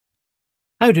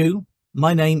How do?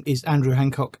 My name is Andrew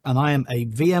Hancock and I am a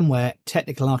VMware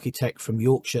technical architect from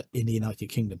Yorkshire in the United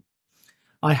Kingdom.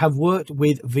 I have worked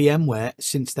with VMware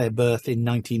since their birth in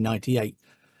 1998.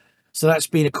 So that's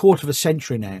been a quarter of a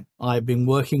century now. I've been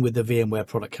working with the VMware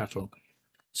product catalogue.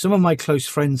 Some of my close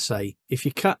friends say if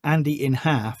you cut Andy in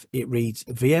half, it reads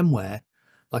VMware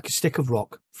like a stick of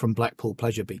rock from Blackpool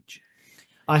Pleasure Beach.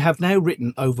 I have now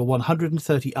written over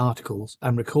 130 articles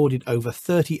and recorded over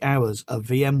 30 hours of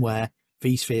VMware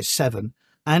vSphere 7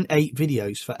 and 8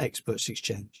 videos for Experts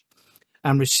Exchange,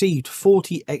 and received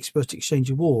 40 Expert Exchange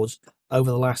awards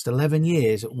over the last 11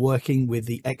 years working with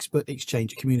the Expert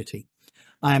Exchange community.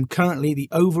 I am currently the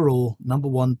overall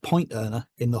 #1 point earner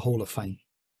in the Hall of Fame.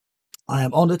 I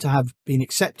am honoured to have been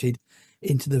accepted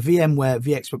into the VMware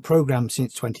vExpert program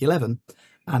since 2011,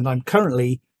 and I'm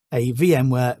currently a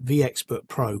VMware vExpert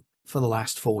Pro for the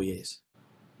last 4 years.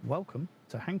 Welcome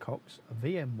to Hancock's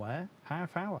VMware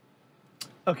Half Hour.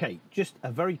 Okay, just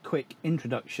a very quick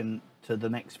introduction to the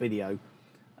next video.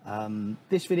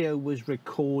 This video was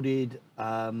recorded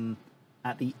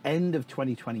at the end of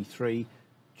 2023,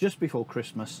 just before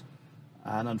Christmas,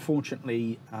 and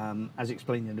unfortunately, as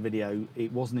explained in the video,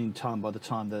 it wasn't in time by the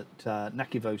time that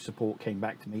Nakivo support came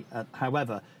back to me.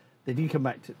 However, they did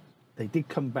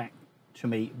come back to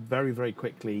me very, very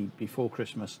quickly before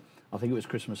Christmas. I think it was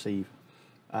Christmas Eve.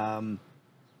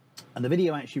 And the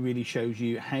video actually really shows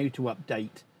you how to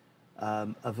update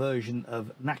a version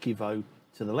of Nakivo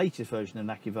to the latest version of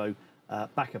Nakivo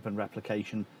Backup and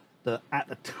Replication that at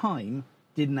the time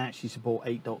didn't actually support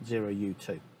 8.0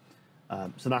 U2.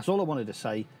 So that's all I wanted to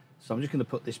say. So I'm just going to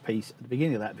put this piece at the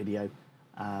beginning of that video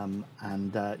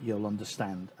and you'll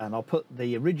understand. And I'll put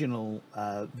the original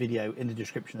video in the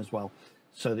description as well,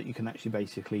 so that you can actually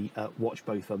basically watch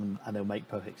both of them and they'll make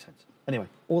perfect sense. Anyway,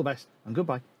 all the best and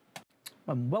goodbye.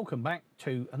 And welcome back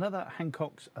to another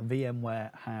Hancock's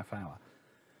VMware Half Hour.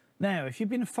 Now, if you've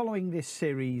been following this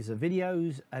series of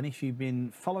videos, and if you've been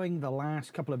following the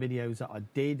last couple of videos that I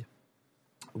did,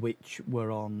 which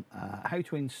were on how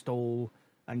to install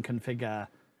and configure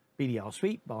BDR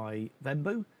Suite by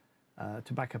Venbu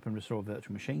to backup and restore a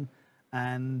virtual machine,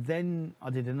 and then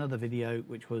I did another video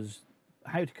which was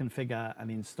how to configure and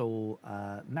install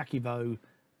Nakivo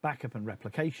Backup and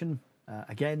Replication,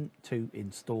 again to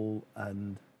install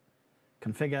and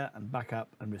configure and backup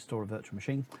and restore a virtual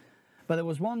machine. But there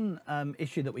was one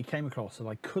issue that we came across that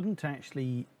I couldn't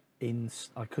actually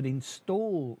I could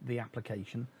install the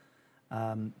application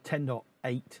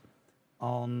 10.8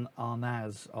 on our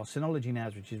NAS, our Synology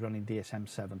NAS, which is running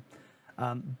DSM7,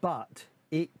 but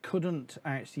it couldn't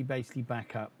actually basically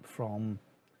back up from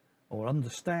or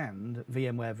understand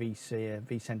VMware vSphere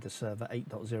vCenter Server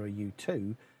 8.0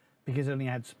 U2 because it only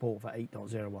had support for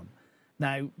 8.01.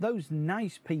 Now, those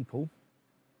nice people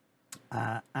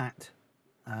at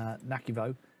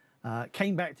Nakivo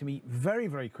came back to me very,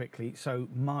 very quickly, so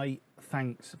my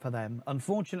thanks for them.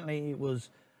 Unfortunately, it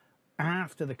was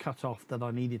after the cutoff that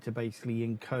I needed to basically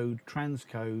encode,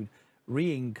 transcode,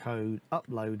 re-encode,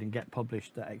 upload and get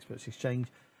published at Experts Exchange.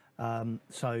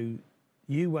 So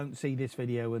you won't see this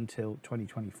video until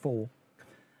 2024,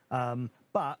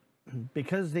 but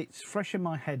because it's fresh in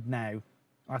my head now,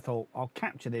 I thought I'll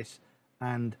capture this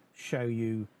and show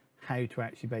you how to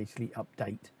actually basically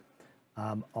update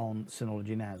on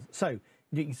Synology NAS. So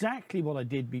exactly what I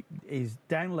did is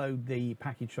download the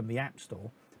package from the App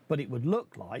Store, but it would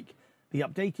look like the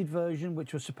updated version,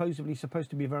 which was supposed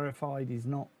to be verified, is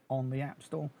not on the App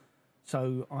Store.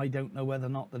 So I don't know whether or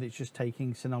not that it's just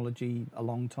taking Synology a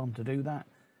long time to do that.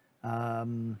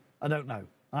 I don't know.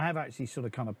 I have actually sort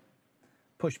of kind of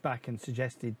pushed back and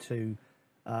suggested to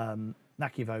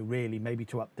Nakivo really maybe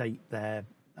to update their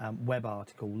web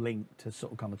article link to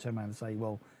sort of kind of turn around and say,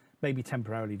 well, maybe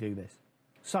temporarily do this.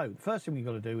 So the first thing we've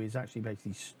got to do is actually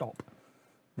basically stop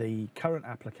the current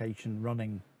application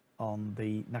running on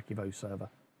the Nakivo server.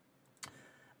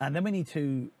 And then we need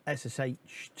to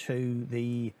SSH to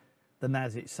the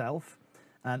NAS itself.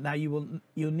 Now you'll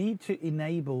need to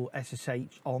enable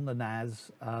SSH on the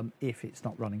NAS if it's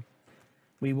not running.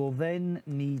 We will then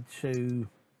need to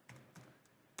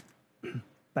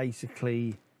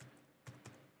basically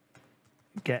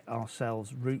get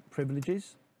ourselves root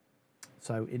privileges.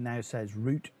 So it now says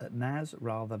root at NAS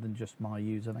rather than just my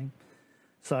username.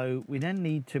 So we then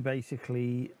need to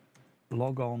basically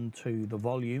log on to the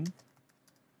volume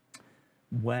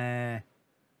where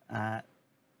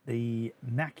the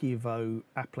Nakivo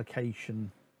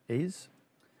application is.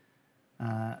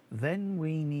 Then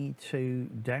we need to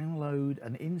download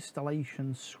an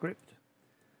installation script,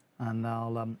 and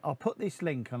I'll put this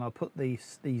link and I'll put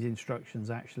these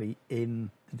instructions actually in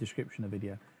the description of the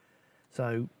video.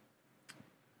 So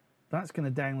that's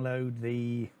going to download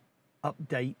the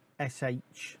update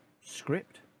sh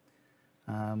script.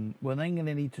 We're then going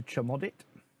to need to chmod it.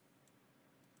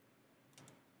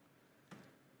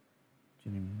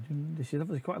 This is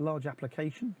obviously quite a large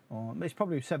application. It's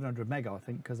probably 700 meg, I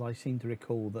think, because I seem to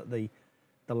recall that the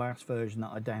last version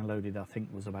that I downloaded, I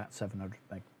think, was about 700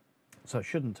 meg. So it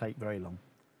shouldn't take very long.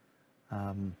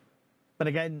 But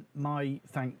again, my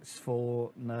thanks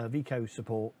for Navico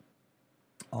support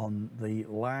on the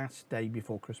last day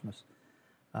before Christmas.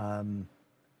 Coming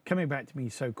back to me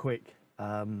so quick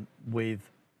with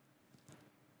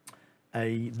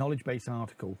a knowledge base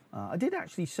article. I did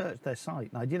actually search their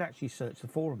site, and I did actually search the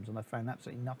forums, and I found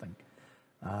absolutely nothing.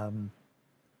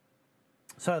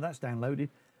 So that's downloaded.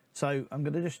 So I'm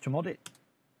going to just chmod it.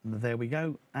 There we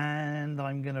go. And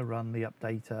I'm going to run the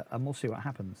updater, and we'll see what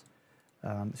happens.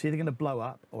 It's either going to blow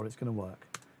up or it's going to work.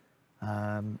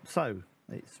 So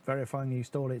it's verifying you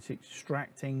installed it. It's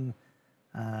extracting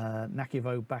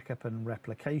Nakivo Backup and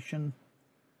Replication.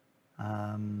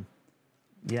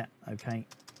 Yeah, okay.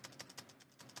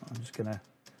 I'm just going to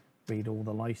read all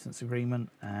the license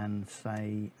agreement and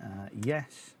say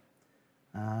yes.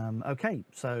 Okay,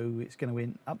 so it's going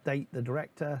to update the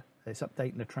director. It's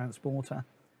updating the transporter.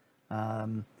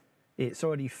 It's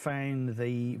already found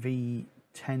the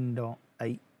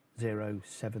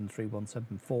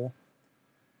v10.807317.4,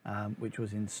 which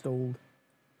was installed.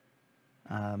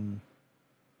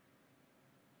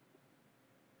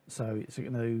 So it's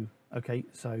going to, okay,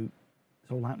 so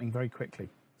it's all happening very quickly.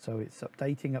 So it's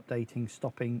updating,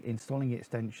 stopping, installing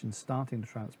extensions, starting the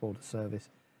transporter service.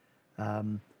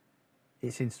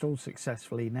 It's installed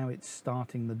successfully. Now it's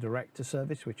starting the director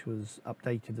service, which was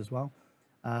updated as well.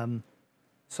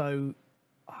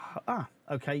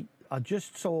 Okay. I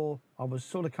just saw, I was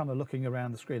sort of kind of looking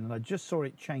around the screen, and I just saw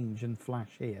it change and flash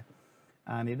here.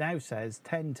 And it now says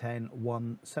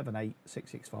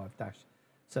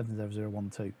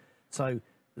 10.10.178.665-70012. So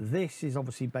this is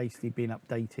obviously basically been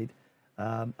updated.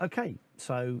 Okay,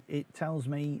 so it tells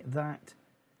me that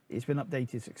it's been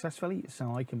updated successfully,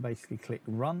 so I can basically click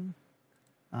run.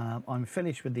 I'm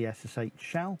finished with the SSH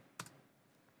shell,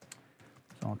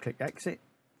 so I'll click exit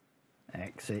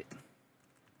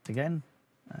again,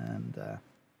 and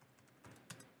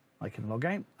I can log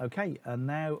out. Okay, and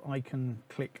now I can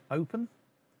click open,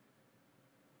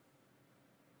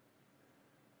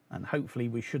 and hopefully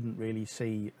we shouldn't really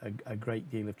see a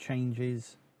great deal of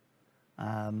changes.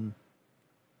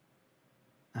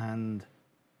 And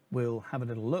we'll have a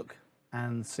little look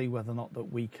and see whether or not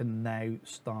that we can now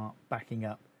start backing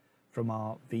up from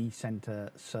our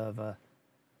vCenter server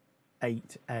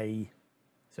 8A,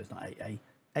 so it's not 8A,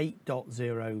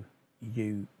 8.0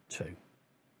 U2.